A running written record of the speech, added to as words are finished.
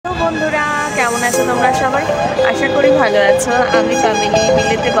বন্ধুরা, কেমন আছো তোমরা সবাই? আশা করি ভালো আছো। আমি ফ্যামিলি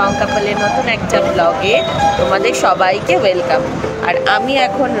মিলেতে কাপলের নতুন একটা ব্লগে তোমাদের সবাইকে ওয়েলকাম। আর আমি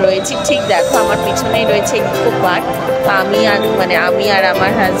এখন রয়েছি, ঠিক দেখো আমার পিছনেই রয়েছে ইকো পার্ক। আমি আর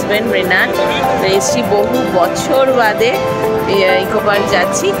আমার হাজব্যান্ড রেনান এসেছি বহু বছর বাদে ইকো পার্ক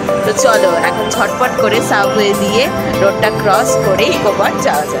যাচ্ছি। তো চলো এখন ঝটপট করে সাবওয়ে দিয়ে রোডটা ক্রস করে ইকো পার্ক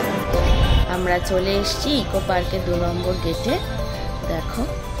যাওয়া যায়। আমরা চলে এসেছি ইকো পার্কের 2 নম্বর গেটে। দেখো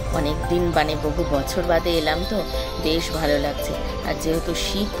অনেক দিন বহু বছর বাদে এলাম, তো বেশ ভালো লাগছে। আর যেহেতু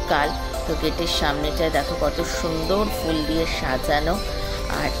শীতকাল, তো গেটের সামনেটায় দেখো কত সুন্দর ফুল দিয়ে সাজানো।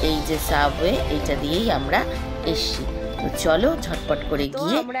 আর এই যে সাবওয়ে, এইটা দিয়েই আমরা এসছি। তো চলো ঝটপট করে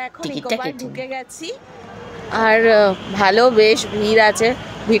গিয়ে টিকিটটা কেটে গেছি। আর ভালো বেশ ভিড় আছে,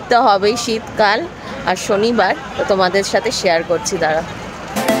 ভিড় তো হবেই, শীতকাল আর শনিবার। তো তোমাদের সাথে শেয়ার করছি দাঁড়া।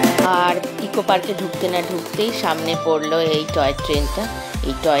 আর ইকো পার্কে ঢুকতে না ঢুকতেই সামনে পড়লো এই টয় ট্রেনটা।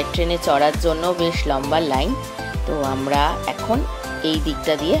 এই টয় ট্রেনে চড়ার জন্য বেশ লম্বা লাইন। তো আমরা এখন এই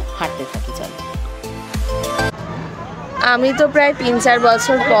দিকটা দিয়ে হাঁটতে থাকি। চলো, আমি তো প্রায় 3-4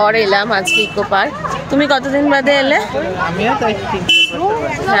 বছর পর এলাম আজকে ইকো পার্ক। তুমি কতদিন বাদে এলে?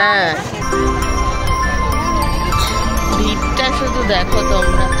 হ্যাঁ, ভিড়টা শুধু দেখো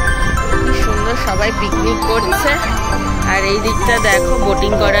তোমরা, কি সুন্দর, সবাই পিকনিক করছে। আর এই দিকটা দেখো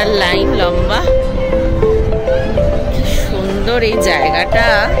বোটিং করার লাইন লম্বা। কি সুন্দর এই জায়গাটা,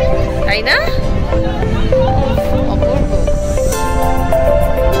 তাই না? অপূর্ব।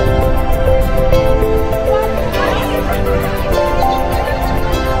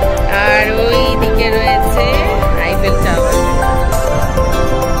 আর ওই দিকে রয়েছে আইফেল টাওয়ার।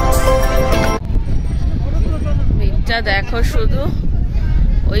 ভিড়টা দেখো শুধু,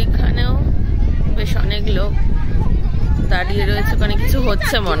 ওইখানেও বেশ অনেক লোক দাঁড়িয়ে রয়েছে, ওখানে কিছু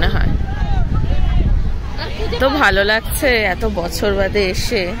হচ্ছে মনে হয়। তো ভালো লাগছে এত বছর বাদে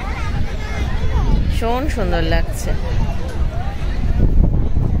এসে, ভীষণ সুন্দর লাগছে।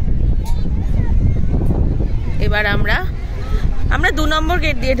 এবার আমরা 2 নম্বর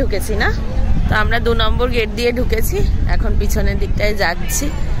গেট দিয়ে ঢুকেছি না? তো আমরা 2 নম্বর গেট দিয়ে ঢুকেছি। এখন পিছনের দিকটায় যাচ্ছি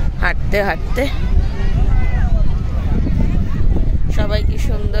হাঁটতে হাঁটতে। সবাই কি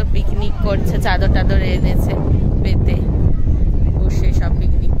সুন্দর পিকনিক করছে, চাদর টাদর এনেছে পেতে, বসে সব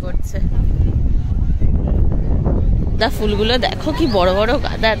পিকনিক করছে। গাঁদা ফুলগুলো দেখো কি বড় বড়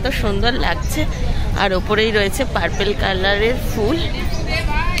গাঁদা, এত সুন্দর লাগছে। আর ওপরেই রয়েছে পার্পল কালারের ফুল,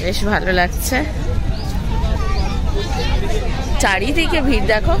 বেশ ভালো লাগছে। চারিদিকে ভিড়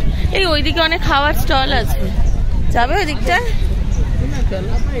দেখো। এই ওইদিকে অনেক খাওয়ার স্টল আছে, যাবে ওই দিকটায়?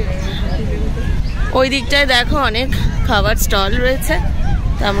 ওই দিকটায় দেখো অনেক খাবার স্টল রয়েছে।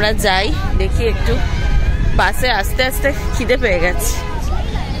 তো আমরা যাই, দেখি একটু। বাসে আস্তে আস্তে খিদে পেয়ে গেছে,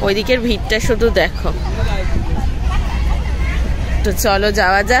 ওই দিকের ভিড়টা শুধু দেখো। তো চলো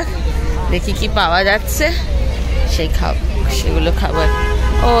যাওয়া যাক, দেখি কি পাওয়া যাচ্ছে, সেগুলো খাবার।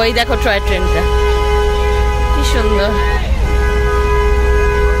 ওই দেখো টয় ট্রেনটা, কি সুন্দর।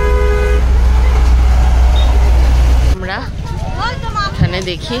 আমরা এখানে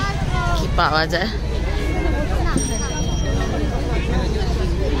দেখি কি পাওয়া যায়।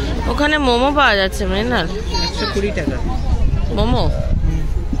 ওখানে মোমো পাওয়া যাচ্ছে মৃণাল, 120 টাকা মোমো।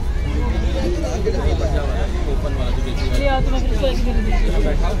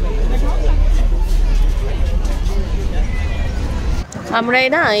 আমরা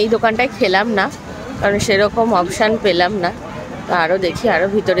এই দোকানটায় খেলাম না, কারণ সেরকম অপশান পেলাম না। তো আরও দেখি, আরও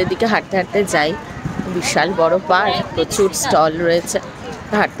ভিতরের দিকে হাঁটতে হাঁটতে যাই। বিশাল বড় পার্ক, প্রচুর স্টল রয়েছে।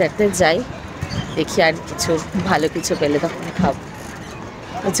 হাঁটতে হাঁটতে যাই, দেখি আর কিছু ভালো কিছু পেলে তখন খাবো।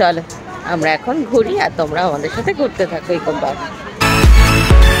 চলো আমরা এখন ঘুরি, আর তোমরা আমাদের সাথে ঘুরতে থাকো ইকো পার্ক।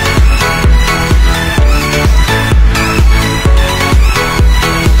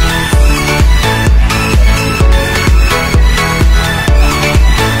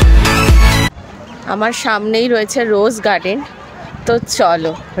 আমার সামনেই রয়েছে রোজ গার্ডেন। তো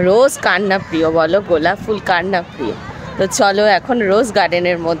চলো, রোজ কার না প্রিয় বলো, গোলাপ ফুল কার না প্রিয়? তো চলো এখন রোজ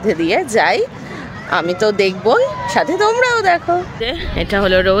গার্ডেনের মধ্যে দিয়ে যাই। আমি তো দেখবই, সাথে তোমরাও দেখো। এটা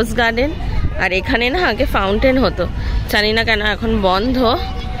হলো রোজ গার্ডেন। আর এখানে না আগে ফাউন্টেন হতো, জানি না কেন এখন বন্ধ।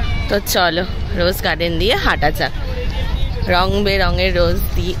 তো চলো রোজ গার্ডেন দিয়ে হাঁটা যাক, রং বেরঙের রোজ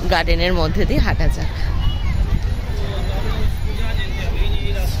গার্ডেনের মধ্যে দিয়ে হাঁটা যাক।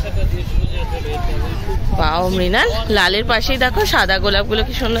 বাহ মৃণাল, লালের পাশেই দেখো সাদা গোলাপগুলো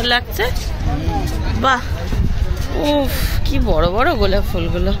কি সুন্দর লাগছে। বাহ, উফ কি বড় বড় গোলাপ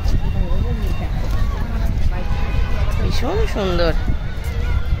ফুলগুলো, ভীষণ সুন্দর।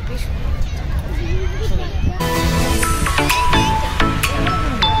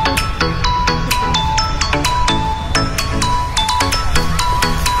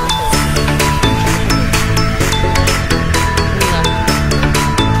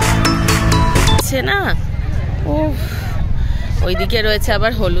 ওইদিকে রয়েছে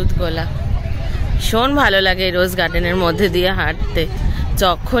আবার হলুদ গোলাপ। ভীষণ ভালো লাগে রোজ গার্ডেনের মধ্যে দিয়ে হাঁটতে।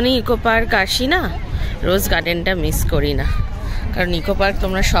 যখনই ইকো পার্ক আসি না, রোজ গার্ডেনটা মিস করি না। কারণ ইকো পার্ক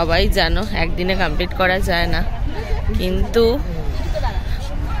তোমরা সবাই জানো একদিনে কমপ্লিট করা যায় না, কিন্তু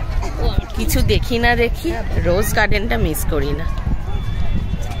কিছু দেখি না দেখি রোজ গার্ডেনটা মিস করি না।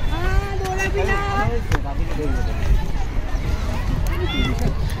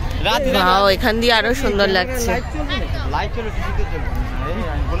 এখান দিয়ে আরো সুন্দর লাগছে।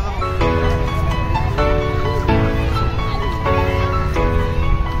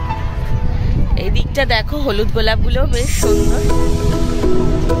 এই দিকটা দেখো, হলুদ গোলাপগুলো বেশ সুন্দর।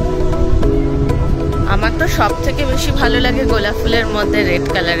 আমার তো সব থেকে বেশি ভালো লাগে গোলাপ ফুলের মধ্যে রেড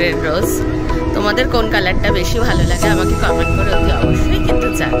কালারের রোজ। তোমাদের কোন কালারটা বেশি ভালো লাগে আমাকে কমেন্ট করে অতি অবশ্যই কিন্তু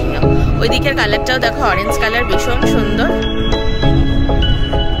জানিও। ওই দিকের কালারটাও দেখো, অরেঞ্জ কালার, ভীষণ সুন্দর।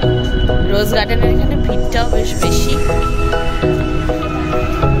 রোজ গার্ডেনের এখানে ভিড়টাও বেশ বেশি।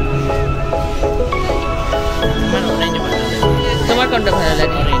 তোমার কোনটা ভালো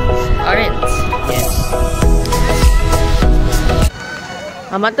লাগে? অরেঞ্জ।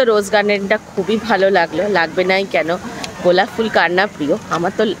 আমার তো রোজ গার্ডেনটা খুবই ভালো লাগবে নাই কেন? গোলাপ ফুল কার না প্রিয়?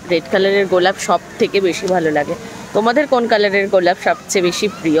 আমার তো রেড কালারের গোলাপ সব থেকে বেশি ভালো লাগে। তোমাদের কোন কালারের গোলাপ সবচেয়ে বেশি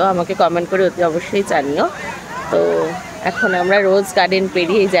প্রিয় আমাকে কমেন্ট করে অতি অবশ্যই জানিও। তো এখন আমরা রোজ গার্ডেন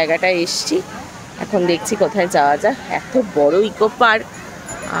পেরিয়ে এই জায়গাটায় এসছি। এখন দেখছি কোথায় যাওয়া যায়। এত বড় ইকো পার্ক,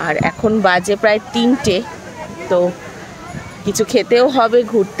 আর এখন বাজে প্রায় 3টে। তো কিছু খেতেও হবে,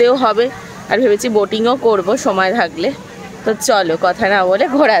 ঘুরতেও হবে, আর ভেবেছি বোটিংও করব সময় থাকলে। তো চলো কথা না বলে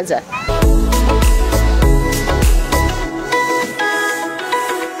ঘোরা যাক।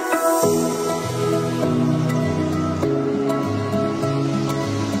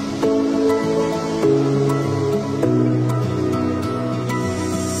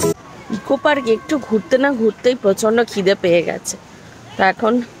 ইকো পার্কে একটু ঘুরতে না ঘুরতেই প্রচণ্ড খিদে পেয়ে গেছে। তো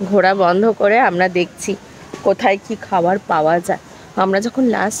এখন ঘোরা বন্ধ করে আমরা দেখছি কোথায় কি খাবার পাওয়া যায়। আমরা যখন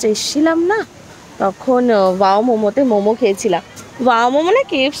লাস্ট এসেছিলাম না, তখন ওয়াও মোমোতে মোমো খেয়েছিলাম। ওয়াও মোমো না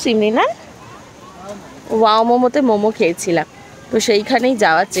KFC না, ওয়াও মোমোতে মোমো খেয়েছিলাম। তো সেইখানেই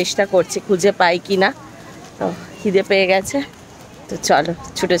যাওয়ার চেষ্টা করছি, খুঁজে পাই কি না। তো খিদে পেয়ে গেছে, তো চলো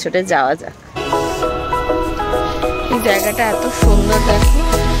ছুটে ছুটে যাওয়া যাক। এই জায়গাটা এত সুন্দর দেখো,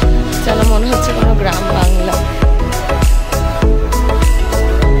 চলো মনে হচ্ছে কোনো গ্রাম বাংলা।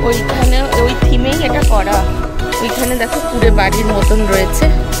 ওইখানে ওই থিমেই এটা করা। ওইখানে দেখো পুরো বাড়ির মতন রয়েছে,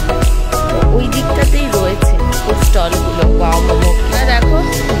 তো ওই দিকটাতেই রয়েছে ওই স্টলগুলো। ওয়াও মোমো দেখো,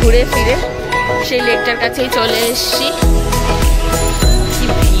 ঘুরে ফিরে সেই লেকটার কাছেই চলে এসছি। কি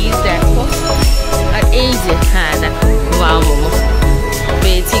ভিড় দেখো। আর এই যে হ্যাঁ দেখো, ওয়াও মোমো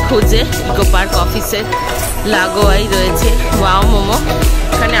পেয়েছি খুঁজে। ইকো পার্ক অফিসের লাগোয়াই রয়েছে ওয়াও মোমো।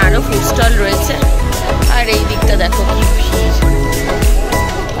 এখানে আরো ফুড স্টল রয়েছে। আর এই দিকটা দেখো কি ভিড়।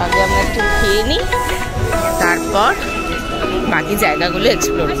 আগে আমরা একটু খেয়ে নিই, তারপর বাকি জায়গাগুলো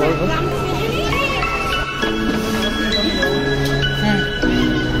এক্সপ্লোর করবো।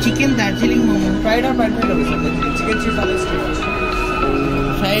 চিকেন দার্জিলিং মোমো, ফ্রাইড আর পারফেক্ট হবে স্যার। চিকেন চিজ আর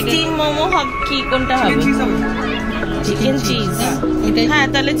ফ্রাইড মোমো হবে কি, কোনটা হবে? Chicken cheese. হ্যাঁ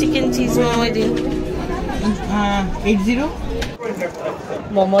তাহলে চিকেন চিজ মোমো দিন। 80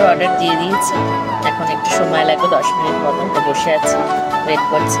 মোমোর অর্ডার দিয়ে দিয়েছি। এখন একটু সময় লাগবে, 10 মিনিট মতন। তো বসে আছি, ওয়েট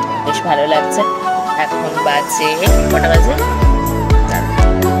করছি, বেশ ভালো লাগছে। এখন বাজে কটা বাজে?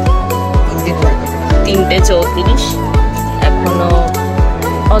 3:34। এখনো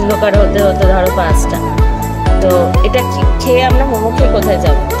অন্ধকার হতে হতে ধরো 5টা। তো এটা খেয়ে আমরা মোমো খেয়ে কোথায়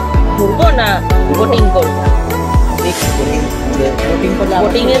যাবো? ঘুরবো না বোটিং করবো?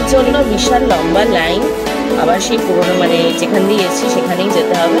 বোটিংয়ের জন্য বিশাল লম্বা লাইন, আবার সেই পুরোনো মানে যেখান দিয়ে এসেছি সেখানেই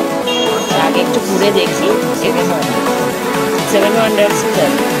যেতে হবে। আগে একটু ঘুরে দেখি। 7 ওয়ান্ডার্স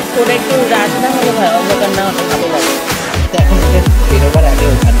করে একটু রাত না হলে ভালো, অন্ধকার না হলে ভালো লাগে। এখন বেরোবার আগে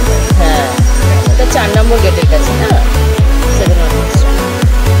ওখানে, হ্যাঁ এটা 4 নম্বর গেটের কাছে না 7 ওয়ান্ডার্স।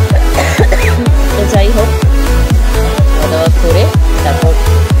 তো যাই হোক, খাওয়া দাওয়া করে তারপর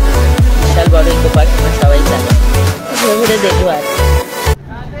বিশাল বড় ইকো পার্ক সবাই জানে, ঘুরে ঘুরে দেখবো। আর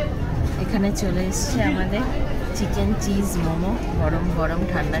এখানে চলে এসছে আমাদের চিকেন চিজ মোমো। গরম গরম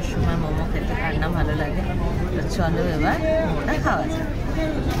ঠান্ডার সময় মোমো খেতে কার না ভালো লাগে। তো চলো এবার মোমোটা খাওয়া যায়।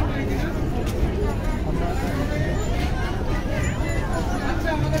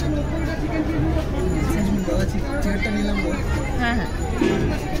 হ্যাঁ হ্যাঁ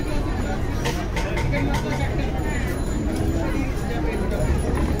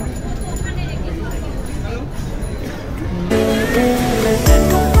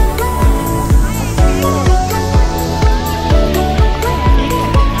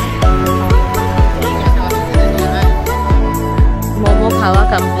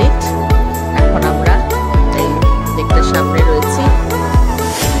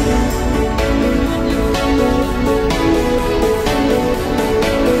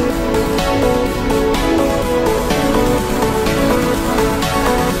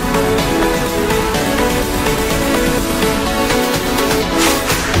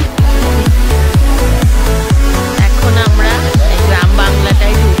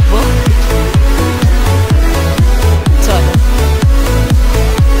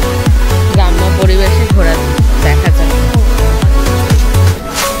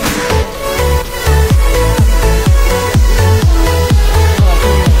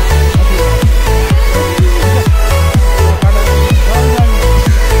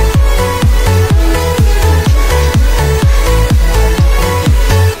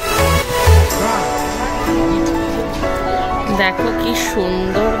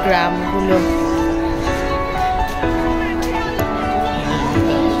সুন্দর গ্রামগুলো।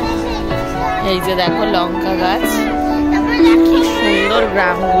 এই যে দেখো লঙ্কা গাছ, কি সুন্দর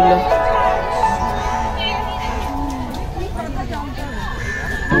গ্রামগুলো।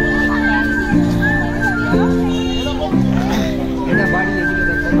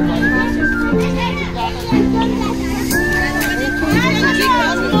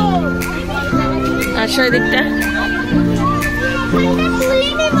 আসো এদিকটা।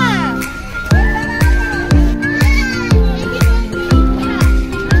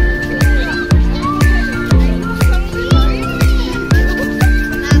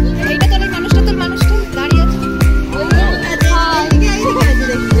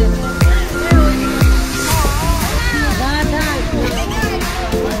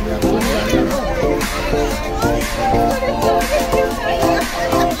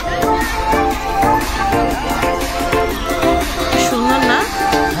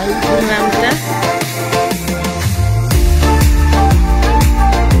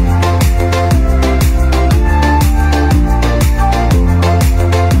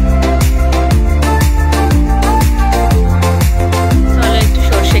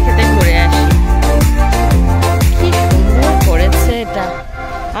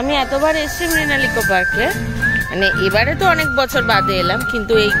 আমি এতবার এসেছি মৃণাল ইকোপার্কে, মানে এবারে তো অনেক বছর বাদে এলাম,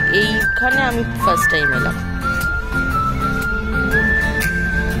 কিন্তু এইখানে আমি ফার্স্ট টাইম এলাম।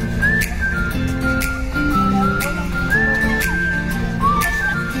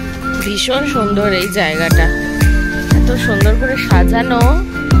 ভীষণ সুন্দর এই জায়গাটা, এত সুন্দর করে সাজানো,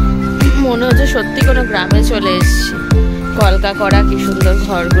 মনে হচ্ছে সত্যি কোনো গ্রামে চলে এসেছি। কলকা করা কি সুন্দর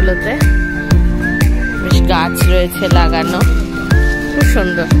ঘরগুলোতে, বেশ গাছ রয়েছে লাগানো, খুব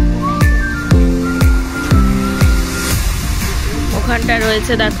সুন্দর। ওখানটা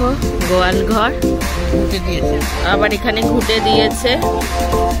রয়েছে দেখো গোয়াল ঘর, ঘুটে দিয়েছে, আবার এখানে ঘুটে দিয়েছে,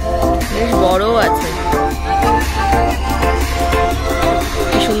 বেশ বড় আছে।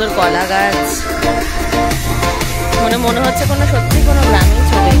 কি সুন্দর কলা গাছ, মনে হচ্ছে কোনো সত্যি কোনো গ্রামেই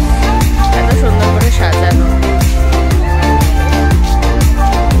চলে, এত সুন্দর করে সাজানো।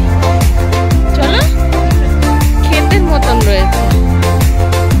 চলো, ক্ষেতের মতন রয়েছে।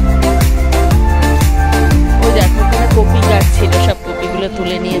 ওই দেখো ওখানে কপি গাছ ছিল, সব কপিগুলো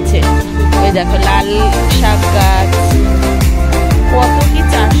তুলে নিয়েছে। ওই দেখো লাল শাক গাছ, কত কি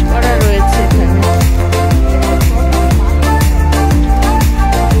চাষ করা রয়েছে এখানে।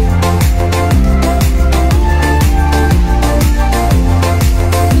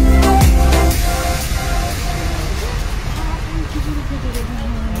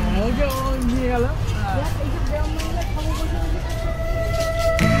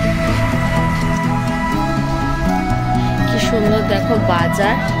 সুন্দর দেখো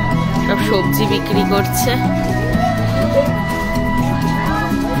বাজার, সব সবজি বিক্রি করছে,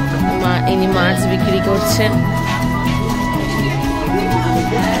 ইনি মাছ বিক্রি করছেন।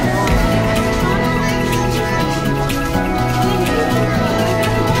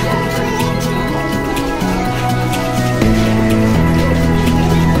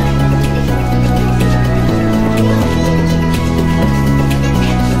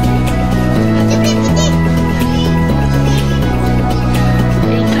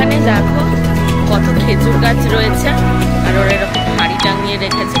 দেখো কত খেজুর গাছ রয়েছে, আর ওরা এরকম হাড়ি টাঙিয়ে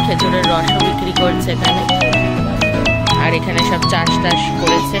রেখেছে, খেজুরের রসও বিক্রি করছে এখানে। আর এখানে সব চাষ টাস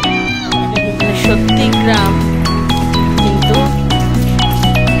করেছে, সত্যি গ্রাম। কিন্তু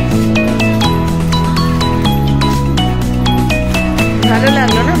ভালো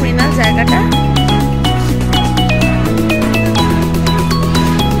লাগলো না মৃণাল জায়গাটা?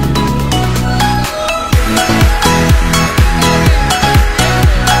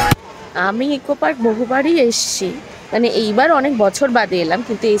 আমি ইকোপার্ক বহুবারই এসছি, মানে এইবার অনেক বছর বাদে এলাম,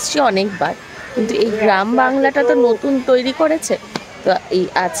 কিন্তু এসছি অনেকবার। কিন্তু এই গ্রাম বাংলাটা তো নতুন তৈরি করেছে, তো এই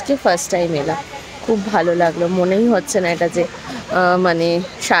আজকে ফার্স্ট টাইম এলাম। খুব ভালো লাগলো, মনেই হচ্ছে না এটা যে মানে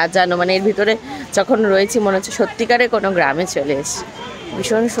সাজানো, মানে এর ভিতরে যখন রয়েছি মনে হচ্ছে সত্যিকারে কোনো গ্রামে চলে এসেছি।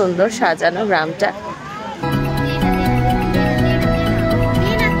 ভীষণ সুন্দর সাজানো গ্রামটা।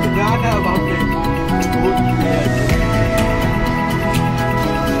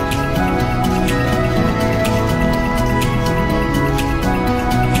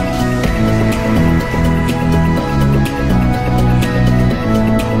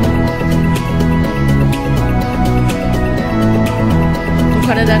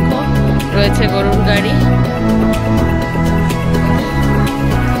 ওখানে দেখো রয়েছে গরুর গাড়ি।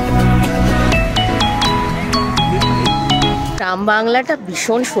 গ্রাম বাংলাটা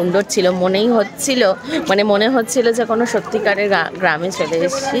ভীষণ সুন্দর ছিল, মনে হচ্ছিল যে কোনো সত্যিকারের গ্রামে চলে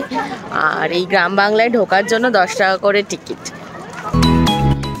এসেছি। আর এই গ্রাম বাংলায় ঢোকার জন্য 10 টাকা করে টিকিট।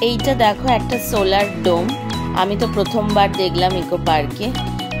 এইটা দেখো একটা সোলার ডোম, আমি তো প্রথমবার দেখলাম ইকো পার্কে।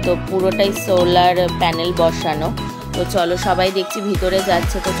 তো পুরোটাই সোলার প্যানেল বসানো। তো চলো সবাই দেখছি ভিতরে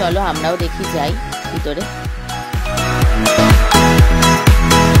যাচ্ছে, তো চলো আমরাও দেখি যাই ভিতরে।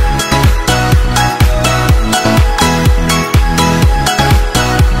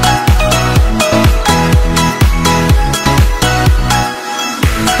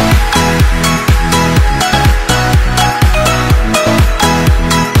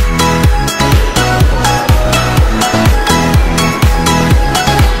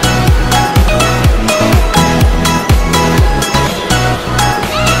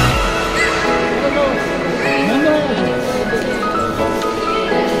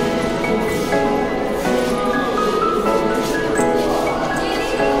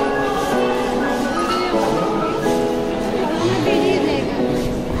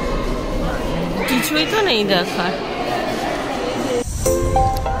 কিছুই তো নেই দেখার।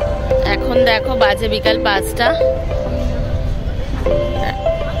 এখন দেখো বাজে বিকাল 5টা,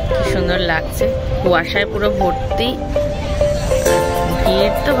 কি সুন্দর লাগছে, কুয়াশায় পুরো ভর্তি,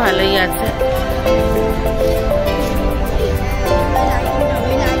 ভিড় তো ভালোই আছে।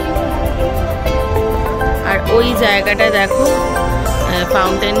 আর ওই জায়গাটা দেখো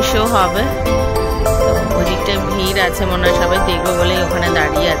ফাউন্টেন শো হবে, ওদিকটায় ভিড় আছে মনে হয়, সবাই দেখবে বলেই ওখানে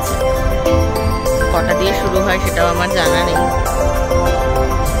দাঁড়িয়ে আছে। কটা দিয়ে শুরু হয় সেটাও আমার জানা নেই।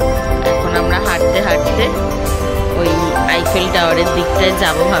 এখন আমরা হাঁটতে হাঁটতে ওই আইফেল টাওয়ারের দিকটায়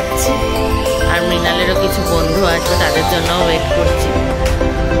যাব ভাবছি। আর মৃণালেরও কিছু বন্ধু আসবে, তাদের জন্য ওয়েট করছি।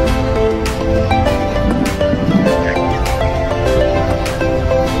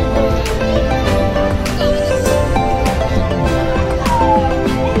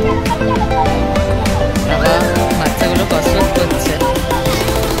 বাচ্চাগুলো কসরত করছে,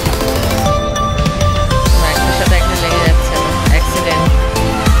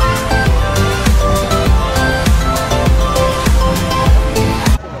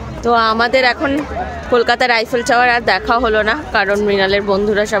 তো আমাদের এখন কলকাতার আইফেল টাওয়ার আর দেখা হলো না, কারণ মৃণালের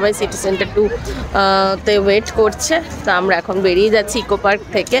বন্ধুরা সবাই সিটি সেন্টার 2 তে ওয়েট করছে। তো আমরা এখন বেরিয়ে যাচ্ছি ইকো পার্ক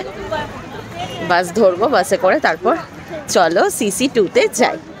থেকে, বাস ধরবো, বাসে করে তারপর চলো CC 2-তে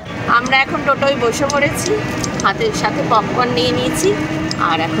যাই। আমরা এখন টোটোয় বসে পড়েছি, হাতের সাথে পপকর্ন নিয়ে নিয়েছি,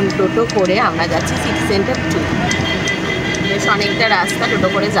 আর এখন টোটো করে আমরা যাচ্ছি সিটি সেন্টার 2। বেশ অনেকটা রাস্তা টোটো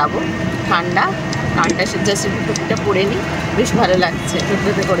করে যাব, ঠান্ডা ঠান্ডা জাস্ট টুপিটা পরে নিই, বেশ ভালো লাগছে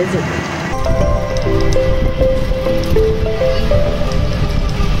টোটোতে করে যেতে।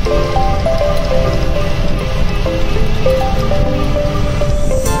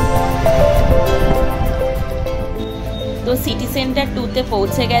 তো সিটি সেন্টার 2-তে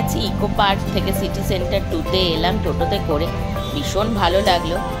পৌঁছে গেছি, ইকো পার্ক থেকে সিটি সেন্টার 2-তে এলাম টোটোতে করে, ভীষণ ভালো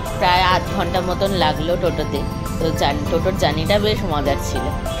লাগলো। প্রায় 8 ঘন্টা মতন লাগলো টোটোতে। তো টোটোর জার্নিটা বেশ মজার ছিল।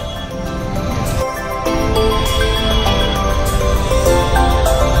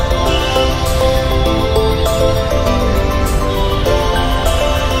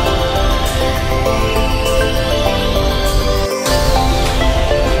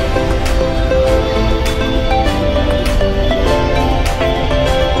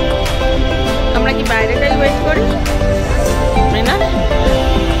 আমরা কি বাইরেটাই ওয়েট করি? না,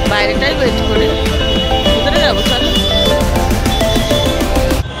 বাইরেটাই ওয়েট করি, ভিতরে যাবো চলো।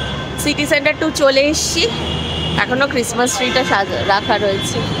 সিটি সেন্টার 2 চলে এসছি, এখনো ক্রিসমাস ট্রিটা রাখা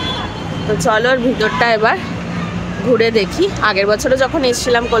রয়েছে। তো চলো ওর ভিতরটা এবার ঘুরে দেখি। আগের বছরও যখন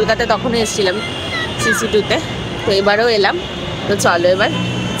এসেছিলাম কলকাতায় তখনও এসেছিলাম CC 2-তে, তো এবারও এলাম। তো চলো এবার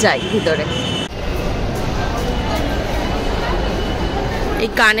যাই ভিতরে। এই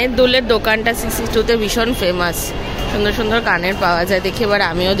কানের দুলের দোকানটা CC 2-তে ভীষণ ফেমাস, সুন্দর সুন্দর কানের পাওয়া যায়। দেখি এবার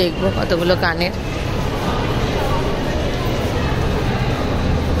আমিও দেখবো কতগুলো কানের।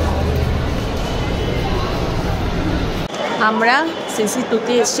 আমরা CC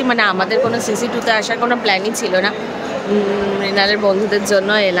 2-তে এসেছি, মানে আমাদের কোনো CC 2-তে আসার কোনো প্ল্যানই ছিল না, মৃণালের বন্ধুদের জন্য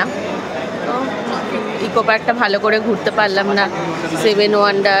এলাম। তো ইকো পার্কটা ভালো করে ঘুরতে পারলাম না, 7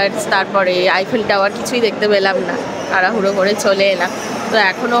 ওয়ান্ডার্স তারপরে আইফেল টাওয়ার কিছুই দেখতে পেলাম না, তাড়াহুড়ো করে চলে এলাম। তো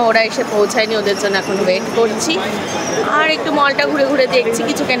এখনও ওরা এসে পৌঁছায়নি, ওদের জন্য এখন ওয়েট করছি। আর একটু মলটা ঘুরে ঘুরে দেখছি,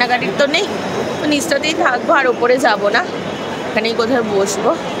 কিছু কেনাকাটির তো নেই, তো নিচটাতেই থাকবো, আর ওপরে যাবো না, এখানেই কোথায়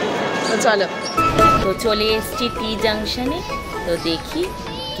বসবো। তো চলো। তো চলে এসছি টি জাংশনে, তো দেখি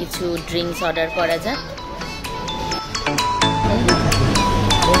কিছু ড্রিঙ্কস অর্ডার করা যাক।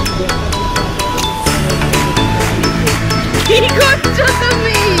 কি করছো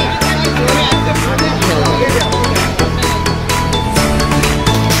তুমি?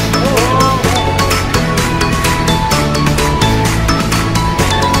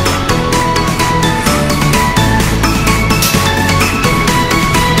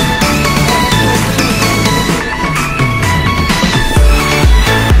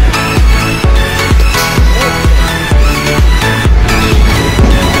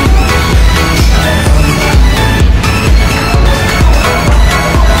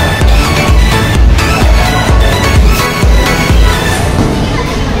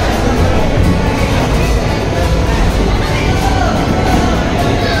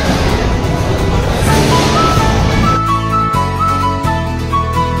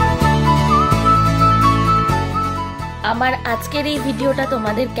 আজকের এই ভিডিওটা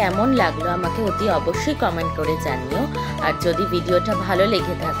তোমাদের কেমন লাগলো আমাকে অতি অবশ্যই কমেন্ট করে জানিও। আর যদি ভিডিওটা ভালো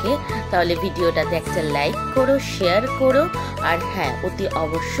লেগে থাকে তাহলে ভিডিওটাতে একটা লাইক করো, শেয়ার করো, আর হ্যাঁ অতি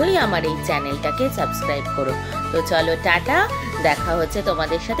অবশ্যই আমার এই চ্যানেলটাকে সাবস্ক্রাইব করো। তো চলো টাটা, দেখা হচ্ছে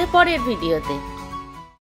তোমাদের সাথে পরের ভিডিওতে।